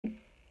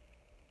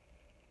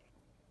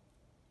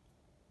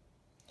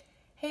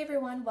Hey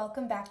everyone,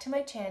 welcome back to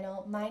my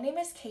channel. My name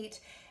is Kate,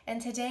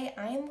 and today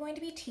I am going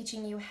to be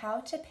teaching you how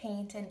to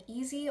paint an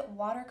easy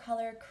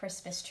watercolor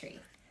Christmas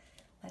tree.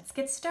 Let's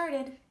get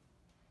started.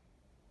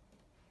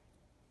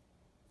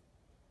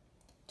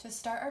 To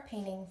start our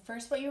painting,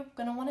 first what you're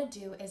going to want to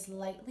do is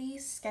lightly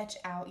sketch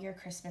out your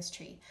Christmas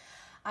tree.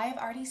 I have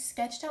already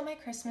sketched out my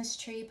Christmas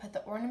tree, put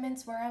the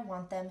ornaments where I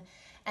want them,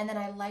 and then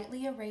I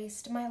lightly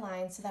erased my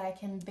lines so that I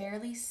can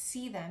barely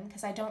see them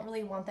because I don't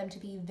really want them to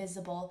be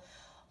visible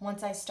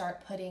once I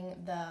start putting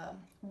the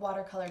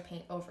watercolor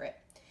paint over it.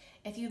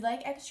 If you'd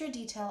like extra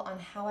detail on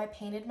how I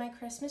painted my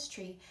Christmas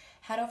tree,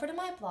 head over to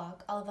my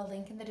blog. I'll have a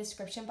link in the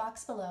description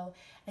box below,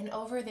 and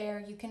over there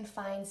you can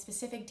find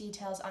specific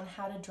details on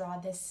how to draw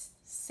this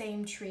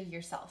same tree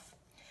yourself.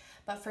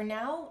 But for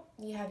now,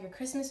 you have your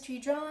Christmas tree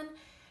drawn.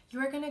 You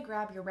are going to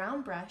grab your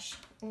round brush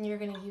and you're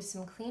going to use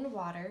some clean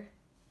water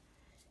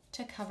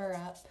to cover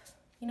up.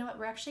 You know what,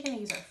 we're actually going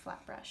to use our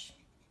flat brush.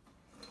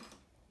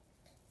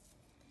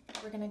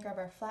 We're going to grab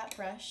our flat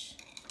brush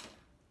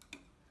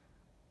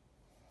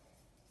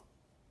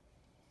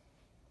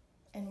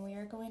and we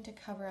are going to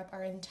cover up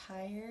our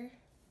entire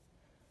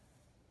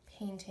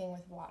painting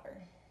with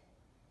water.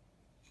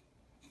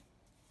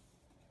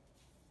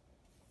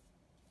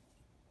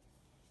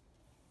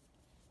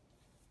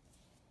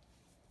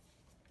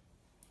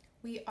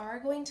 We are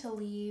going to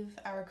leave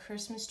our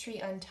Christmas tree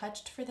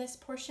untouched for this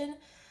portion,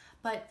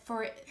 but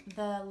for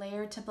the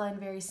layer to blend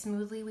very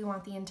smoothly, we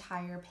want the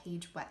entire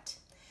page wet.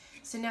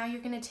 So now you're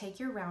going to take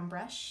your round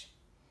brush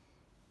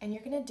and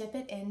you're going to dip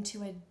it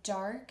into a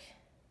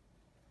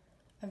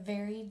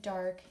very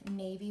dark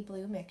navy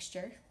blue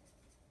mixture.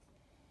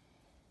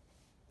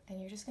 And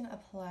you're just going to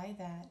apply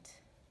that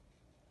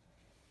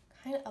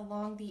kind of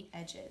along the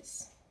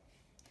edges.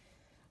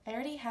 I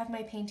already have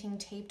my painting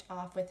taped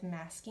off with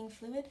masking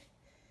fluid.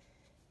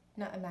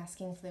 Not a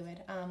masking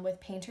fluid, with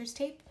painter's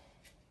tape,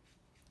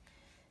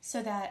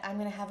 so that I'm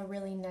going to have a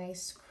really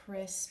nice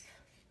crisp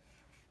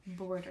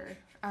border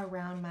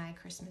around my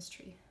Christmas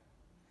tree.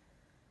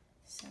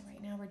 So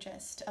right now we're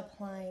just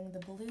applying the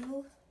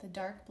blue, the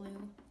dark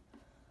blue,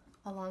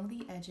 along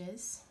the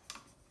edges.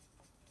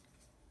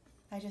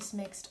 I just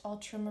mixed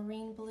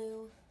ultramarine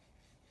blue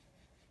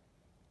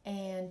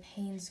and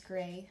Payne's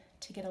gray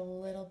to get a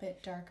little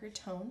bit darker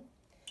tone.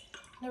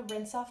 I'm going to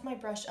rinse off my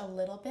brush a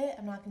little bit.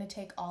 I'm not going to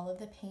take all of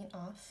the paint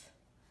off.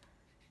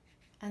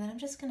 And then I'm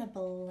just going to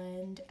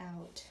blend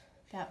out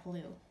that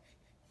blue.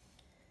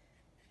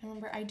 And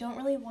remember, I don't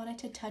really want it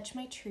to touch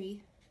my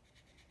tree.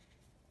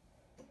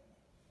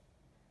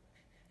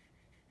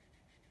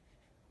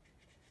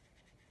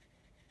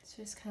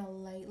 So just kind of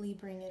lightly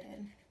bring it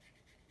in.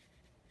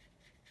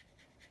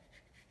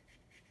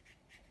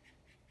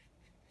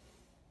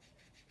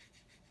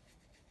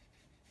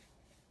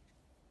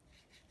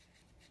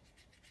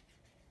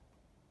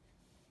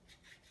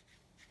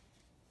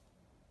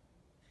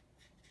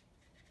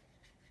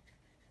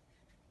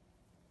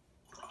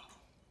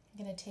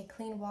 I'm going to take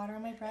clean water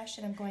on my brush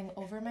and I'm going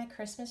over my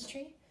Christmas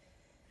tree,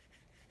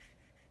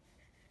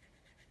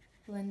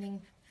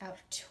 blending out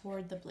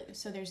toward the blue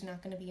so there's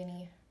not going to be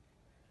any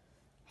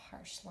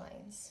harsh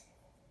lines.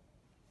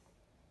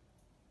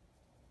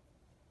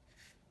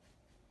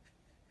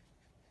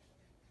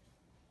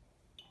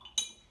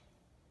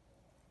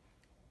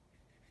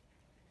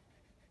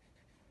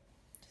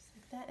 Just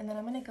like that. And then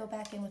I'm going to go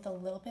back in with a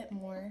little bit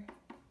more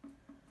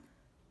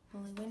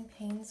blue and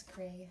Payne's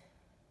gray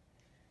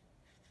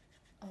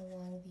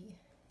along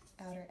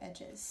the outer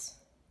edges.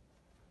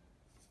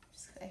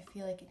 I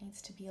feel like it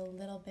needs to be a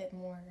little bit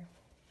more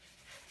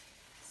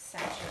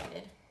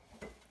saturated.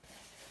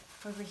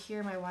 Over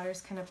here my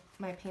water's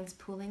my paint's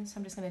pooling, so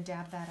I'm just going to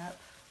dab that up.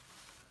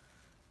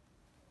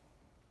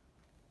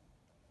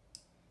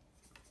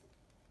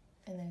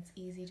 And then it's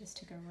easy just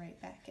to go right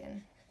back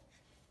in.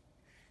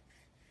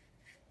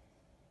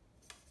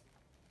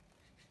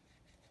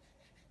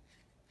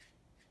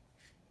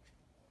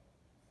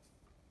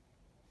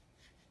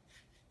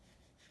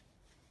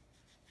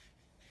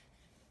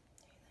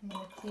 I'm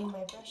going to clean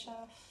my brush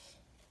off.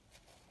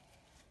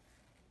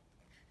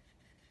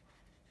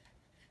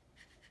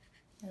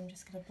 And I'm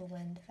just going to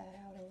blend that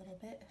out a little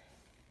bit.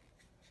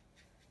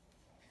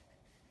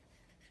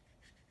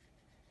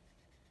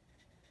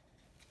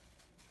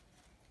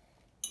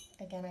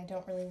 Again, I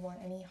don't really want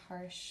any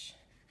harsh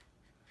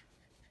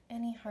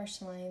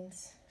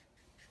lines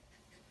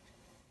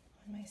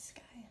on my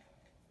sky.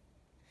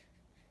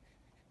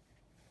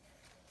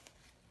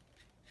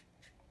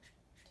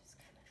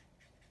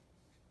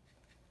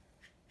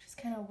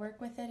 Kind of work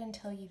with it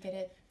until you get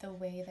it the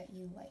way that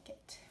you like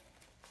it.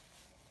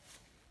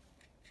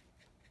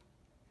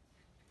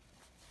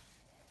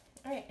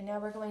 Alright, and now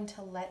we're going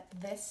to let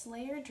this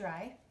layer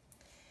dry,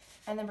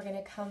 and then we're going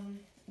to come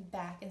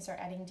back and start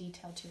adding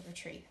detail to the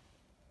tree.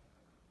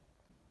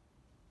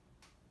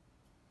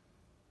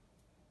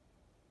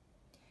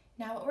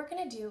 Now what we're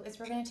going to do is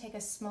we're going to take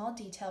a small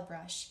detail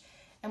brush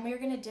and we are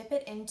going to dip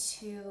it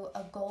into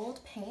a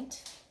gold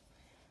paint,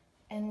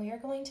 and we are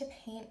going to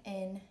paint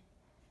in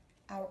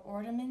our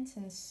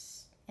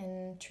ornaments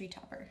and tree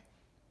topper.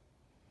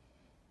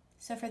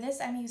 So for this,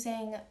 I'm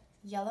using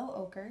yellow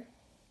ochre,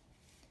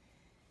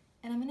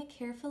 and I'm going to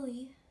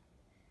carefully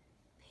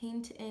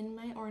paint in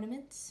my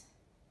ornaments,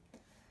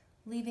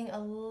 leaving a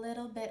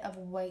little bit of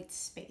white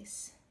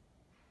space.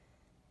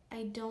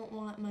 I don't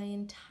want my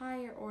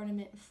entire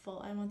ornament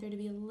full. I want there to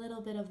be a little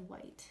bit of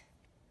white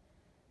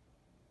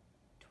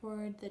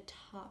toward the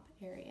top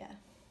area.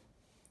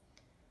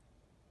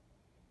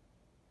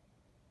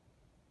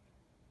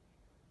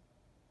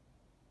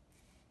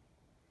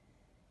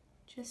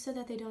 Just so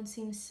that they don't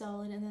seem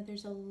solid and that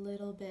there's a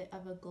little bit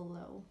of a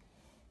glow.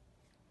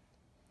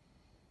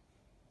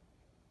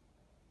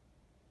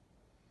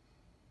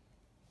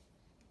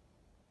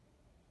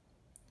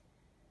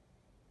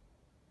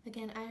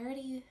 Again, I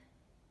already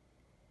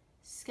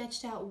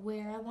sketched out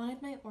where I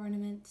wanted my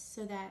ornaments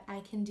so that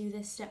I can do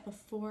this step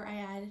before I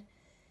add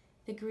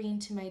the green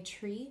to my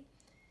tree,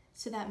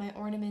 so that my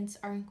ornaments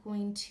aren't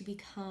going to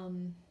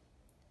become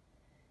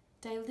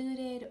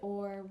diluted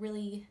or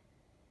really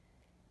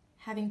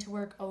having to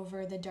work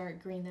over the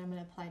dark green that I'm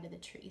going to apply to the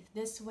tree.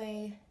 This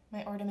way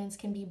my ornaments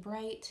can be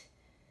bright,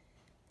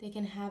 they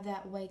can have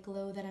that white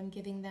glow that I'm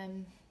giving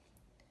them,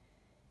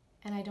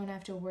 and I don't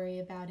have to worry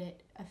about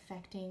it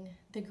affecting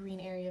the green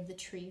area of the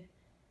tree.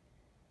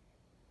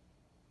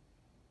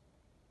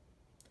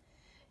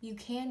 You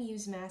can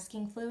use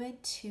masking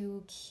fluid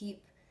to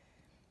keep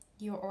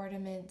your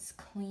ornaments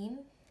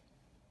clean,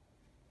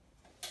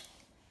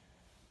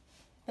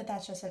 but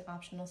that's just an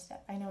optional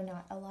step. I know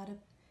not a lot of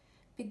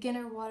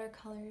beginner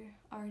watercolor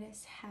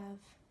artists have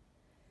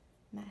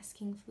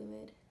masking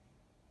fluid.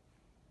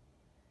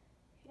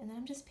 And then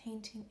I'm just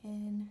painting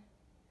in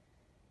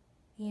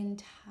the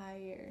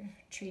entire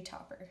tree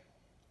topper.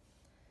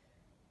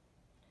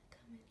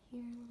 Come in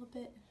here a little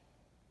bit.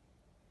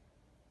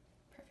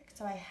 Perfect.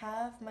 So I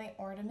have my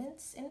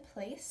ornaments in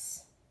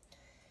place.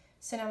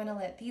 So now I'm going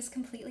to let these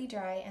completely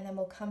dry, and then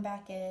we'll come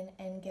back in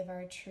and give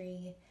our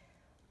tree,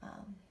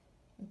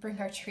 bring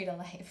our tree to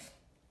life.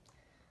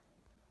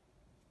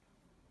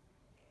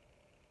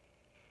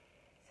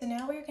 So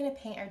now we're going to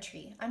paint our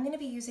tree. I'm going to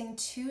be using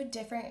 2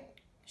 different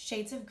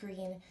shades of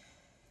green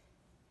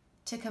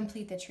to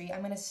complete the tree.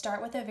 I'm going to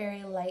start with a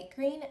very light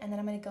green, and then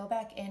I'm going to go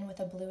back in with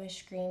a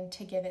bluish green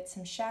to give it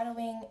some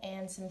shadowing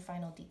and some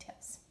final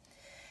details.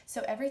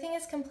 So everything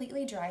is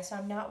completely dry, so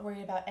I'm not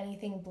worried about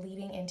anything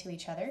bleeding into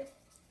each other.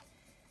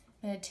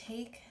 I'm going to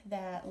take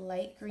that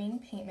light green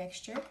paint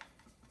mixture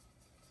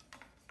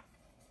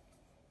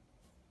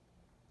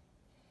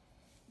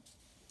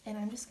and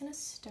I'm just going to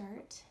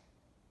start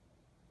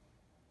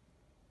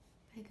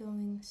by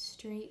going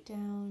straight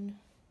down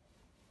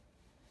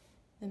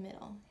the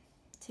middle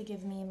to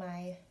give me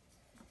my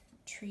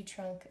tree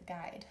trunk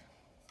guide.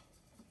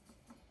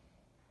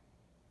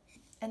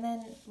 And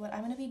then what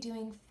I'm going to be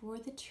doing for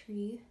the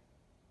tree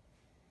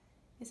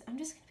is I'm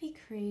just going to be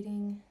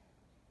creating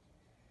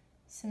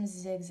some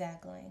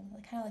zigzag line,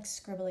 kind of like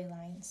scribbly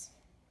lines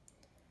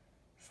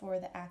for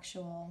the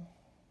actual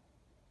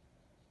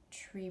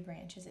tree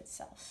branches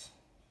itself.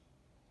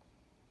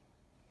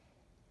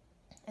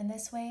 And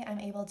this way I'm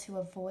able to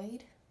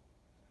avoid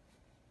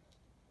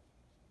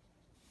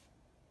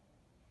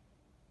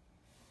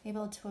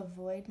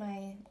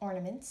my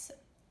ornaments,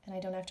 and I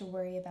don't have to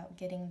worry about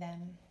getting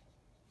them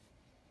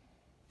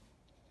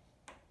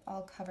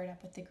all covered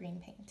up with the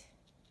green paint.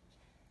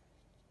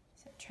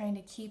 So trying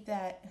to keep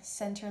that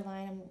center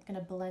line, I'm going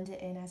to blend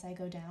it in as I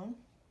go down.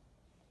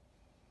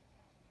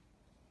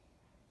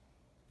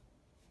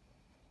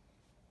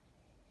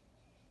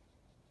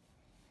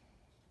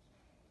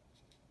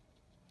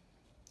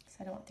 So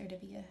I don't want there to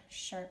be a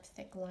sharp,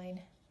 thick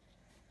line.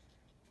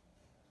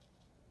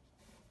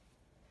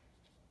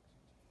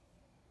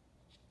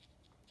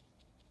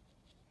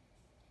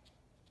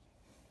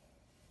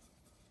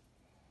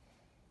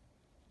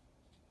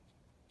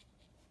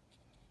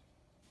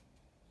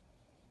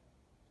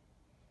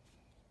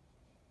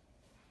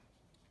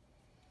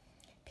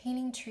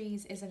 Painting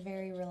trees is a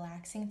very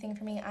relaxing thing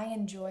for me. I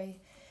enjoy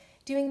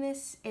doing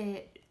this.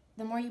 The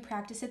more you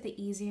practice it, the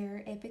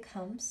easier it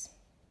becomes.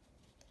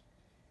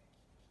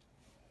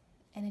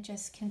 And it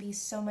just can be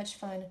so much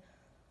fun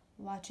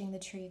watching the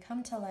tree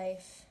come to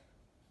life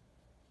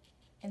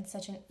in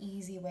such an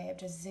easy way of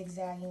just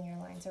zigzagging your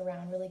lines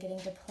around, really getting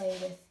to play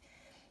with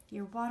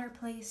your water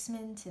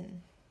placement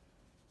and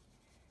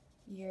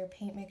your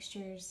paint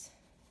mixtures.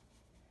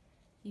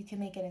 You can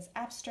make it as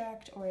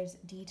abstract or as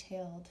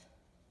detailed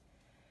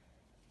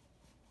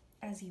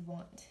as you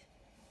want.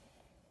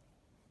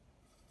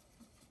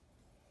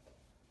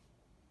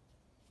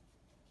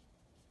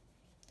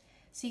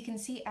 So you can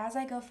see as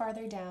I go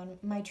farther down,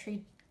 my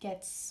tree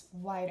gets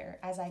wider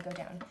as I go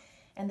down,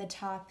 and the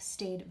top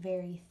stayed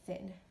very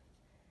thin.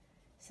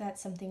 So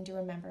that's something to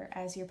remember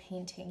as you're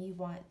painting. You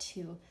want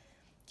to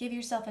give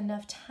yourself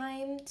enough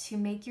time to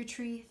make your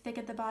tree thick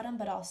at the bottom,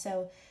 but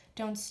also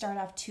don't start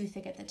off too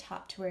thick at the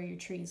top to where your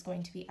tree is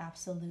going to be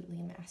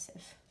absolutely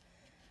massive.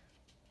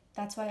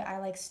 That's why I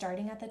like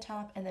starting at the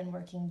top and then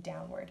working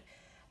downward.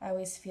 I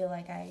always feel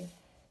like I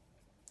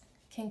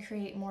can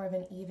create more of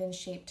an even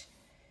shaped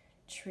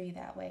tree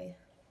that way.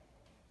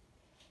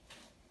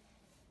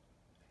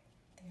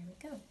 There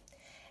we go.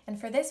 And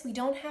for this, we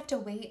don't have to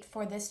wait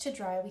for this to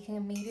dry. We can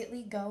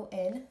immediately go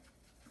in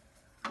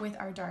with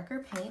our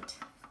darker paint.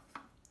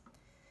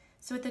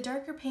 So with the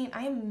darker paint,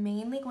 I am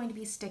mainly going to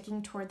be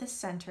sticking toward the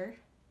center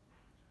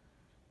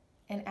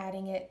and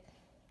adding it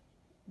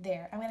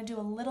there. I'm going to do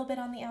a little bit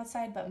on the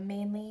outside, but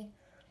mainly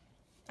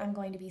I'm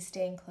going to be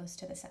staying close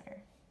to the center.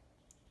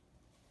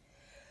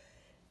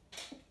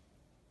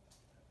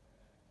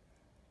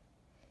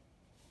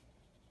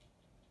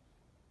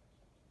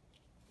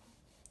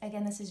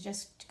 Again, this is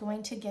just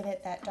going to give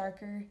it that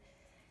darker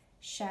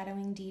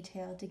shadowing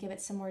detail, to give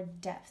it some more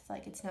depth,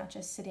 like it's not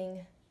just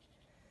sitting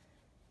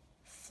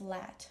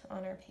flat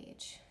on our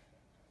page.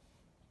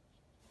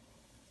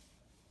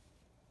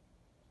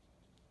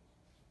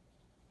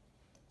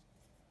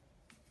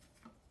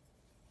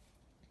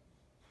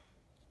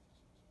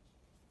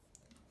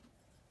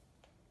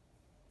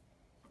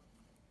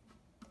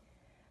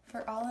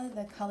 For all of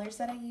the colors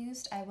that I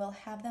used, I will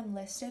have them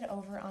listed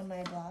over on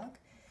my blog.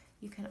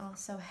 You can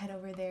also head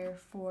over there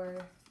for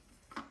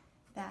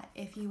that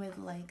if you would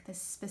like the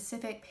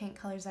specific paint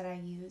colors that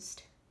I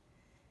used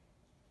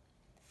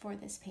for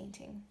this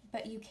painting.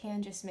 But you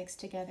can just mix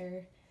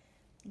together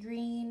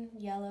green,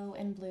 yellow,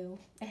 and blue,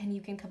 and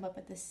you can come up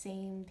with the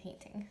same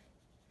painting.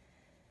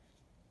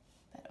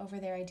 But over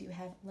there I do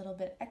have a little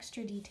bit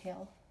extra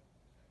detail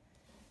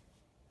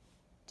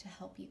to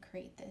help you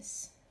create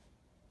this.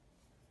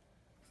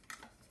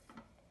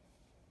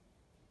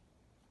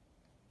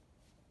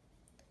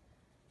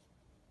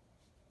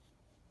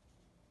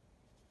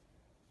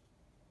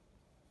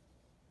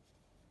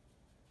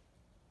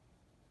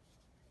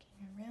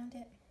 Around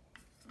it.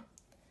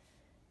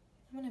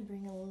 I'm going to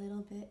bring a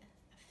little bit of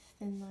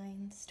thin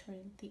lines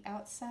toward the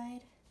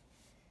outside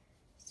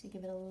just to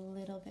give it a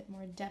little bit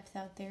more depth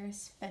out there,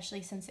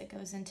 especially since it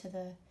goes into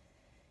the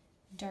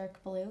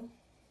dark blue.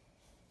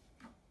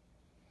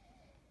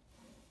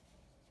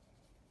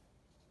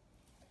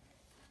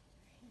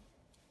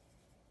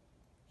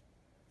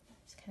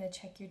 Just kind of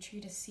check your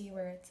tree to see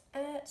where it's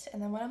at,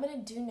 and then what I'm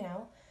going to do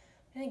now,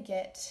 I'm going to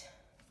get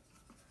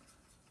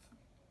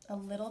a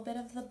little bit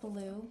of the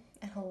blue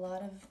and a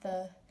lot of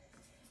the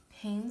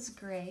Payne's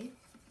gray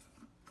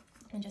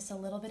and just a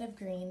little bit of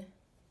green,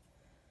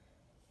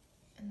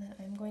 and then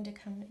I'm going to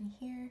come in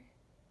here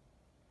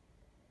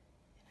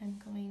and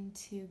I'm going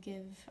to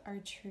give our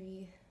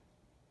tree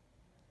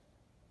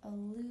a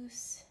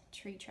loose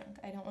tree trunk.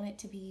 I don't want it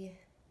to be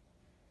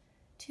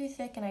too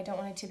thick and I don't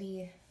want it to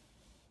be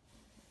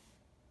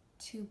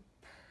too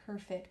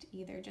perfect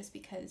either, just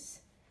because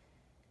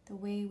the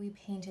way we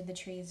painted the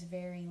tree is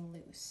very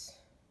loose.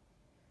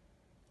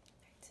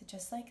 So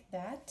just like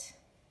that,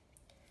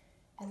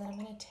 and then I'm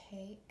going to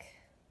take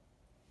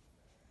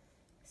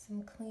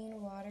some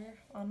clean water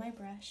on my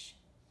brush.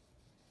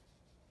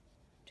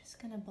 I'm just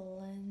going to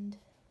blend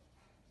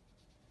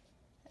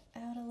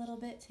out a little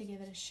bit to give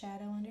it a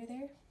shadow under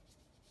there.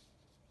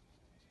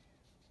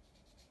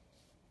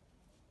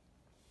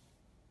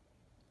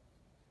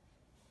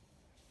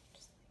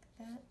 Just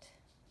like that.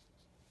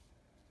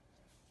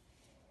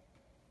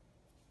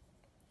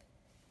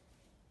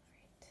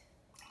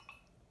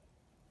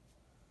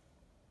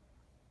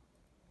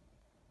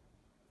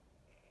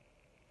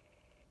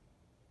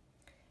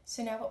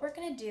 So now what we're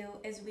going to do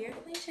is we're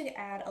going to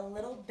add a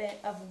little bit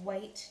of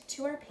white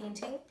to our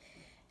painting,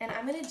 and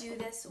I'm going to do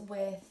this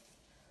with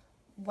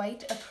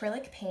white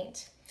acrylic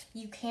paint.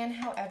 You can,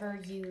 however,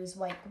 use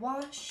white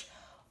gouache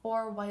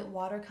or white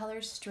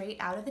watercolor straight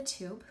out of the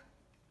tube.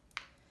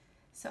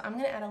 So I'm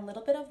going to add a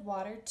little bit of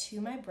water to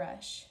my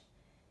brush,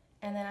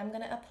 and then I'm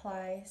going to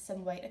apply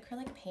some white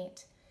acrylic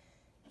paint,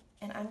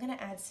 and I'm going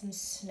to add some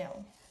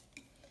snow.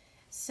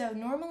 So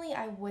normally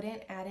I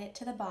wouldn't add it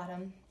to the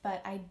bottom,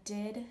 but I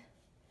did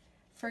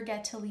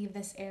forget to leave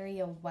this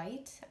area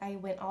white. I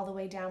went all the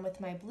way down with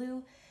my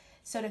blue.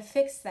 So to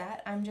fix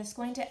that, I'm just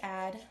going to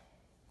add,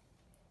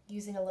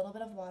 using a little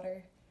bit of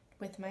water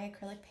with my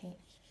acrylic paint,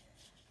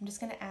 I'm just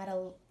going to add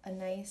a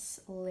nice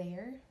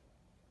layer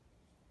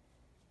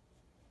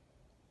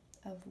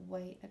of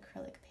white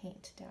acrylic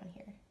paint down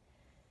here.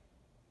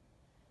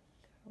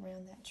 Go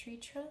around that tree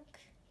trunk.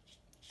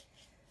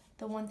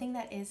 The one thing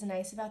that is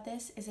nice about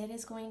this is it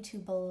is going to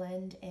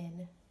blend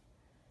in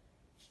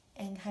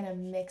and kind of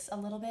mix a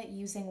little bit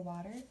using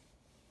water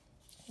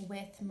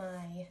with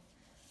my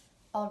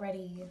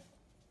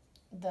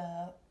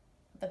the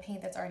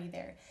paint that's already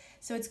there.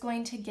 So it's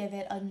going to give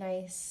it a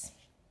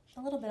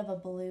little bit of a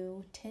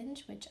blue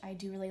tinge, which I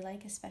do really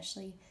like,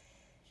 especially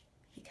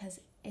because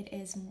it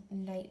is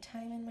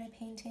nighttime in my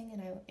painting,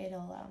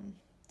 and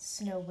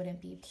snow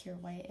wouldn't be pure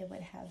white, it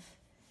would have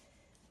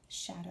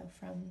shadow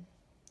from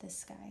the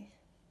sky.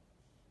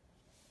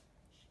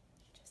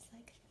 Just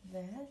like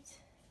that.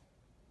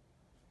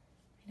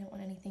 I don't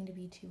want anything to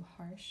be too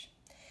harsh.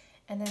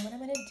 And then what I'm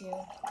going to do,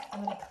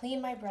 I'm going to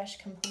clean my brush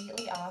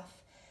completely off.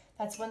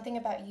 That's one thing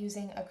about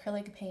using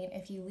acrylic paint.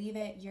 If you leave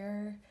it,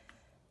 your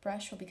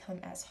brush will become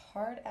as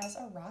hard as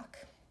a rock.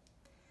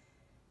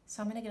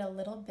 So I'm going to get a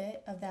little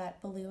bit of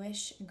that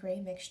bluish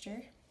gray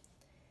mixture,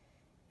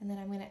 and then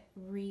I'm going to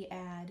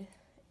re-add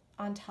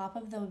on top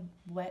of the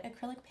wet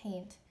acrylic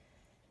paint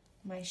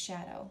my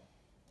shadow,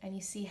 and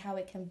you see how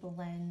it can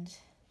blend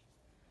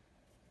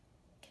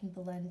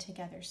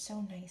together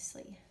so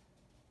nicely.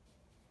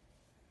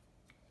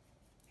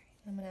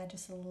 I'm going to add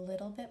just a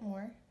little bit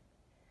more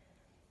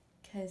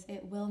because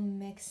it will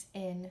mix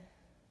in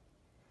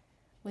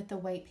with the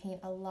white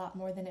paint a lot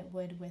more than it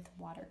would with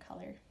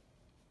watercolor.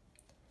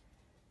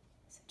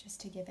 So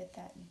just to give it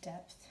that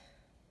depth.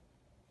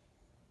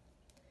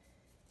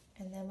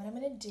 And then what I'm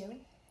going to do,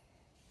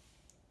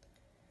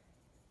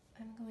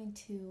 I'm going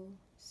to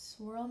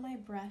swirl my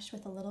brush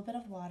with a little bit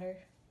of water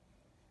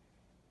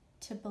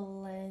to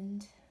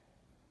blend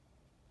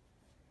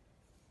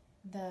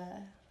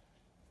the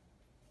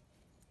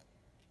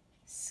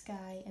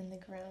sky and the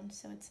ground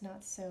so it's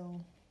not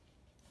so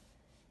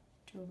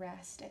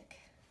drastic.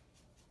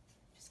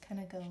 Just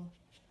kind of go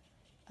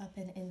up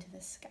and into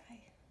the sky.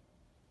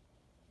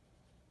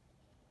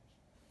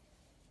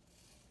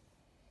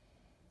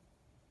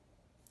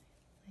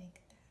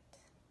 Like that.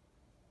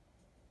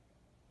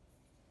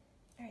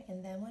 Alright,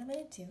 and then what I'm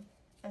going to do,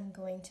 I'm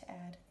going to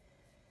add,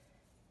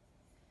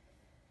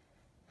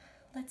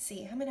 let's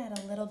see, I'm going to add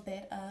a little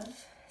bit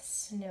of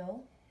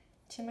snow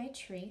to my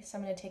tree. So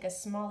I'm going to take a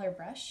smaller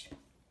brush.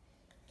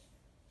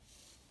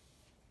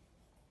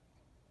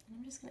 And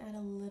I'm just going to add a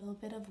little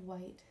bit of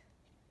white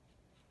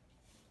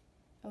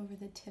over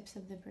the tips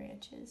of the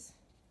branches.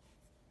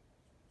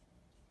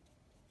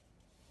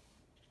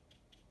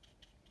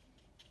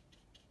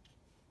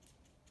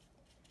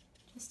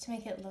 Just to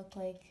make it look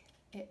like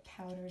it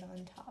powdered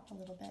on top a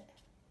little bit.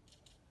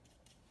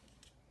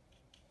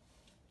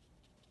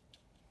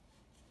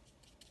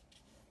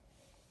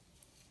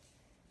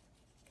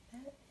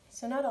 Like that.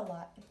 So not a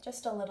lot,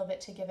 just a little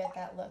bit to give it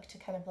that look, to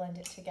kind of blend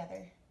it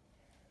together.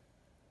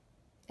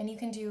 And you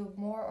can do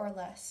more or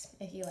less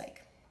if you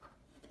like.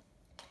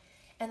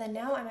 And then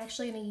now I'm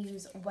actually going to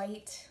use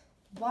white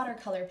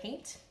watercolor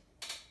paint.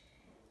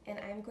 And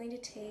I'm going to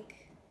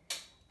take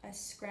a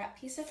scrap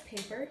piece of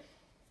paper,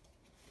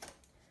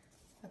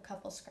 a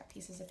couple scrap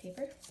pieces of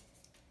paper,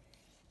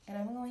 and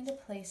I'm going to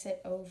place it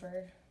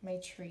over my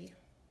tree.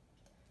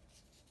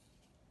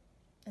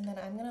 And then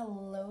I'm going to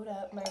load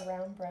up my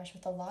round brush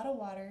with a lot of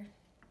water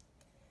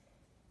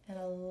and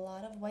a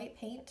lot of white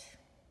paint.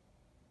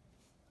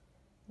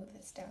 Move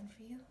this down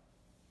for you.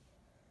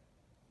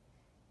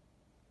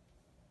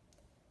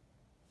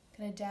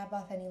 I'm going to dab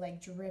off any like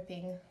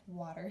dripping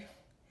water.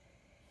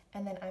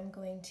 And then I'm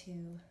going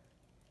to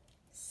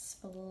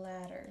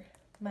splatter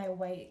my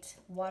white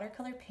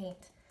watercolor paint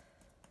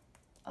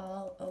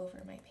all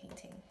over my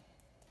painting.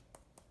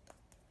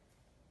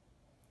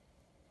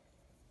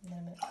 And then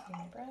I'm going to clean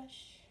my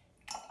brush.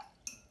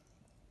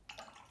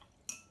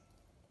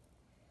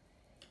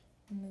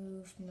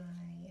 Move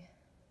my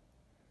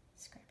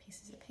scrap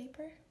pieces of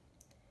paper.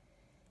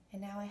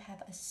 And now I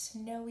have a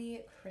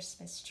snowy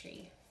Christmas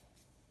tree.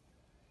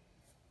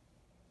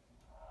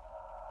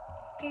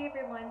 Hey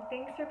everyone,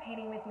 thanks for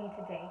painting with me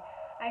today.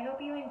 I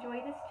hope you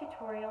enjoyed this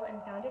tutorial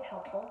and found it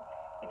helpful.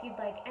 If you'd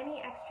like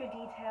any extra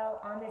detail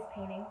on this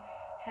painting,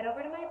 head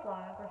over to my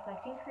blog,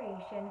 Reflecting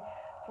Creation,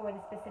 for the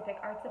specific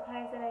art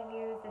supplies that I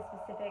used, the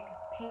specific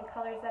paint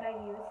colors that I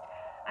used.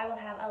 I will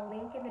have a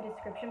link in the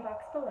description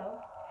box below.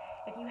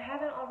 If you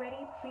haven't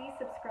already, please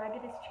subscribe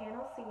to this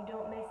channel so you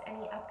don't miss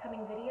any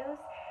upcoming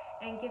videos,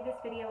 and give this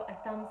video a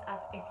thumbs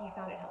up if you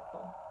found it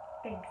helpful.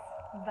 Thanks.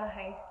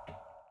 Bye.